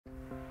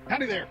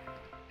Howdy there.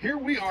 Here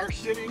we are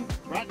sitting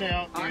right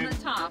now on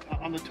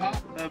the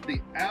top of the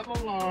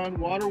Avalon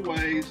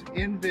Waterways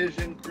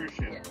Envision cruise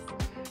ship.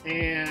 Yes.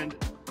 And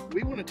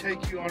we want to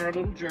take you on our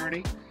little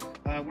journey.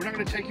 We're not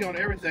going to take you on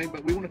everything,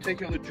 but we want to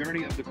take you on the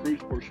journey of the cruise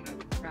portion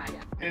of it. Right.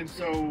 Yeah. And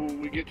so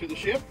we get to the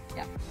ship.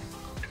 Yep.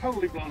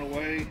 Totally blown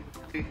away.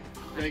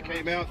 They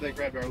came out, they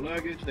grabbed our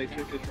luggage, they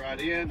took us right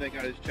in, they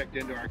got us checked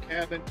into our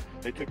cabin,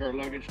 they took our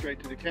luggage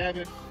straight to the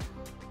cabin.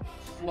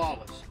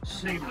 Flawless,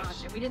 seamless.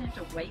 Gosh, and we didn't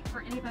have to wait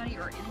for anybody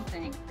or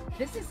anything.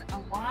 This is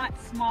a lot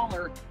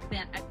smaller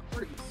than a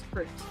cruise.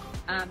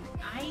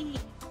 I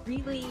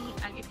really,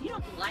 if you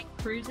don't like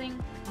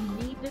cruising, you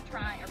need to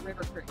try a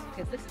river cruise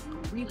because this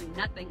is really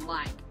nothing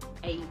like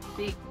a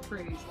big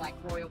cruise like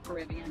Royal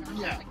Caribbean or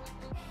something like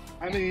that.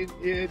 I mean,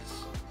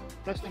 it's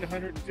less than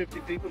 150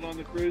 people on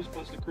the cruise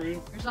plus the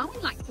crew. There's only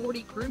like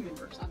 40 crew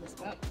members on this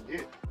boat.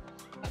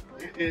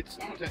 It's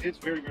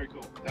very, very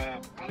cool.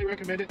 Highly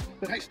recommend it.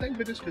 But hey, stay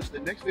with us because the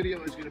next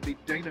video is going to be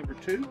day number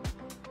 2.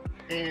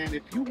 And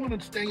if you want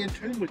to stay in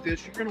tune with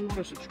this, you're going to want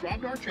to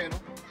subscribe to our channel.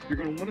 You're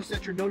going to want to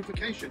set your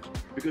notifications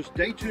because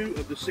day 2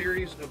 of the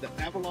series of the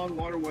Avalon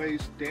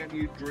Waterways Damn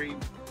You Dream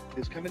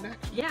is coming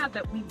next. Yeah,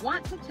 but we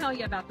want to tell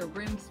you about the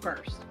rooms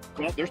first.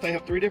 Well, they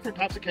have 3 different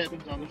types of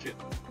cabins on the ship.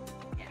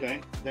 Okay,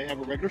 they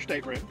have a regular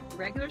stateroom.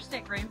 Regular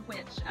stateroom,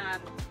 which,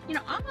 you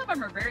know, all of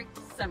them are very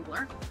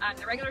similar.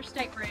 The regular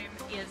stateroom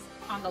is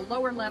on the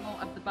lower level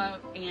of the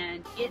boat,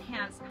 and it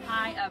has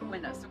high up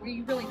windows, so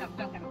we really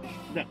don't have a view.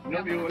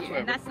 No view whatsoever.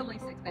 And that's the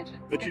least expensive.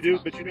 But you do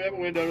have a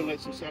window to let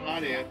some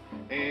sunlight in,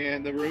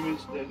 and the room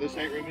is the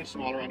stateroom is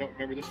smaller. I don't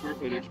remember the square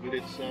footage, but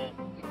it's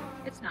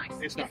nice.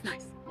 It's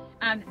nice.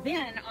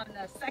 Then on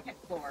the second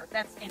floor,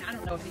 and I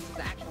don't know if these are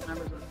the actual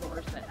numbers of the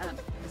floors, but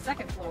the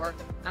second floor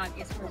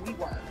is where we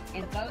were,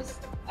 and those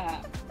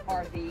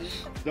are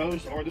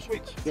the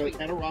suites, the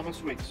panorama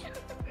suites. Yeah.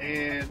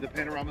 And the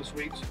panorama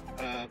suites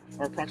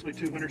are approximately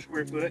 200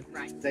 square foot.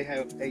 Right. They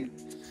have a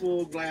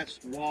full glass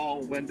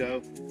wall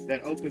window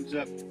that opens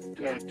up.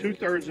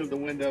 2/3 of the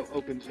window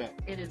opens up.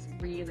 It is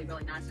really,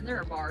 really nice, and there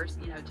are bars,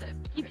 you know, to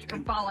keep you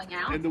from falling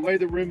out. And the way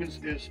the room is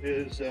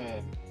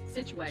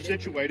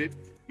situated.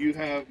 You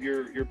have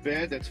your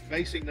bed that's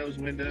facing those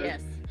windows,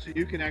 yes. So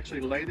you can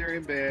actually lay there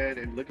in bed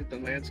and look at the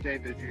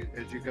landscape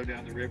as you go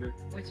down the river.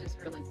 Which is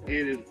really cool.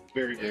 It is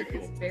very, very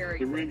cool.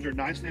 The rooms are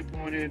nicely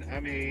appointed. I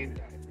mean,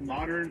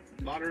 modern,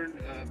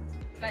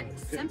 but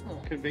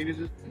simple.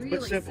 Conveniences,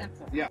 really but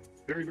simple. Yeah,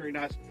 very, very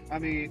nice. I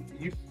mean,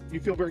 you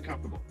feel very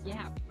comfortable.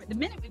 Yeah. The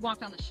minute we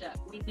walked on the ship,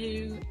 we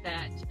knew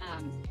that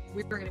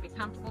we were going to be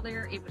comfortable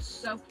there. It was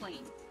so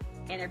clean.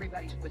 And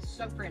everybody was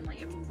so friendly.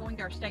 And going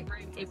to our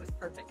stateroom, it was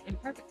perfect, in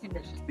perfect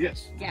condition.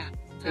 Yes. Yeah.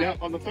 Now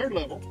on the third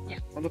level,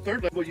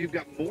 you've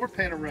got more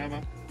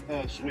panorama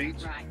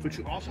suites, right. But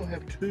you also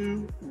have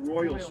 2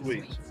 royal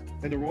suites.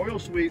 And the royal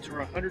suites are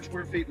 100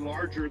 square feet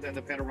larger than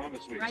the panorama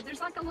suites. Right.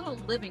 There's like a little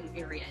living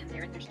area in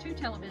there, and there's 2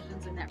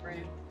 televisions in that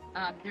room.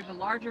 There's a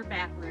larger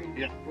bathroom.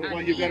 Yeah.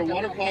 Well, you've got a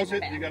water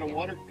closet. You got a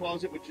water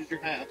closet, which is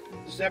your half,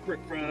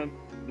 separate from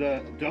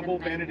the double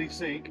vanity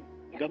sink,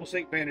 double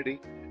sink vanity.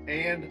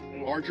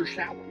 And larger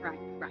shower.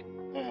 Right.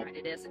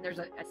 It is, and there's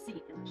a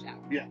seat in the shower.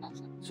 Yeah.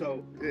 Also.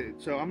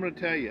 So I'm going to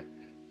tell you,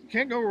 you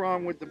can't go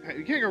wrong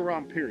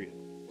period.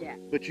 Yeah.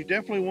 But you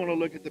definitely want to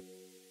look at the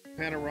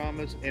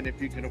panoramas, and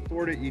if you can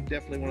afford it, you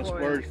definitely want to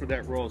splurge for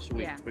that royal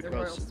suite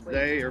because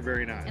they are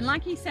very nice. And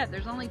like he said,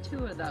 there's only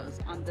 2 of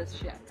those on this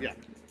ship. Yeah.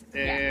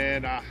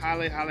 And I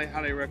highly, highly,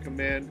 highly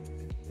recommend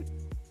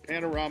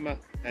panorama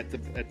at the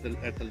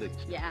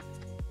least. Yeah.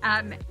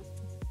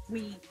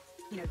 We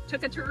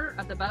took a tour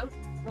of the boat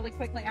really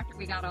quickly after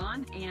we got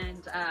on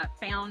and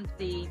found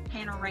the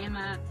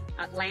Panorama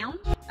Lounge,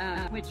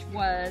 which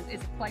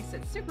is a place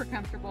that's super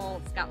comfortable.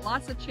 It's got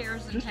lots of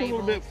chairs and tables. Just a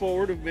little bit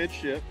forward of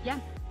midship. Yeah.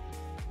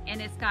 And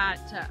it's got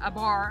a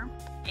bar,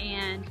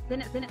 and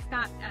then it's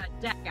got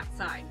a deck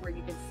outside where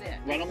you can sit.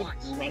 Right on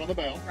the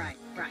bow. Right.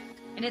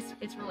 And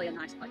it's really a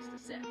nice place to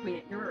sit.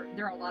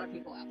 There are a lot of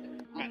people out there.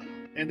 Right.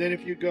 And then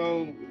if you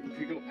go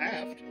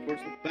aft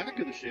towards the back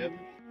of the ship,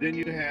 then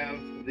you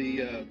have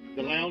the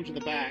lounge in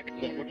the back.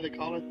 What do they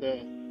call it?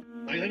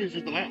 I think it's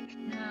just the lounge.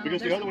 No,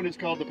 because the other one is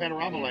called the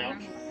Panorama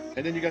Lounge.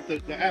 And then you got the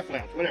aft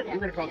lounge, whatever. We're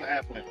going to call it the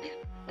aft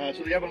lounge.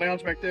 So they have a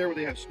lounge back there where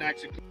they have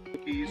snacks and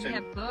cookies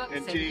and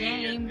tea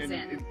games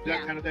and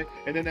that kind of thing.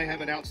 And then they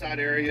have an outside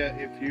area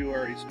if you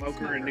are a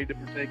smoker and need to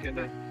partake in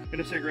a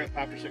cigarette,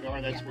 pipe, or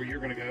cigar. That's where you're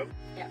going to go.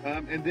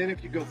 Yeah. And then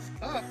if you go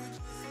up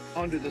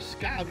onto the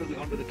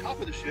top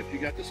of the ship, you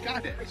got the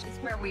sky deck. Which is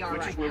where we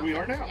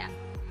are now. Yeah.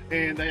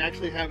 And they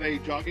actually have a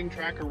jogging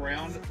track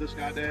around the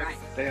sky deck. Right.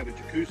 They have a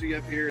jacuzzi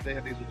up here. They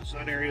have these little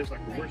sun areas like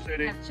where we're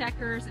sitting. They have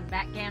checkers and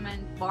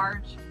backgammon,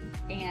 large,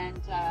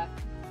 and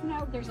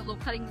there's a little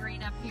putting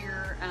green up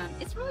here.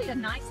 It's really a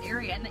nice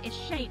area, and it's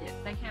shaded.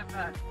 They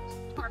have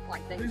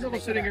tarp-like things. These little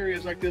sitting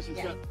areas like this,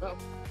 it's got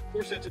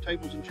 4 sets of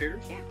tables and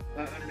chairs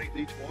underneath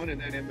each one, and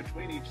then in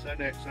between each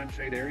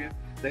sunshade area,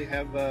 they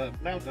have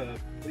lounge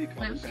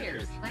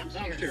chairs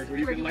where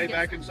you can lay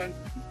back and sun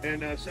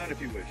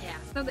if you wish. Yeah.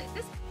 So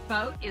this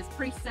boat is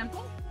pretty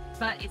simple.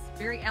 but it's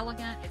very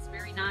elegant, it's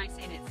very nice,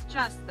 and it's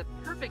just the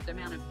perfect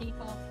amount of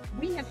people.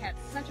 We have had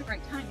such a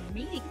great time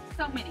meeting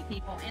so many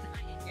people, and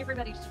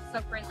everybody's just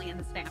so friendly, and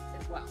the staff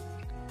as well.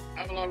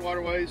 Avalon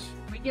Waterways.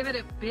 We give it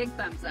a big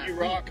thumbs up. You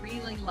rock. We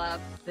really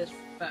love this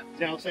boat.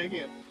 Now, say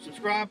again,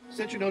 subscribe,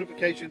 set your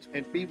notifications,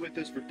 and be with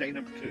us for day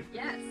number 2.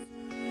 Yes.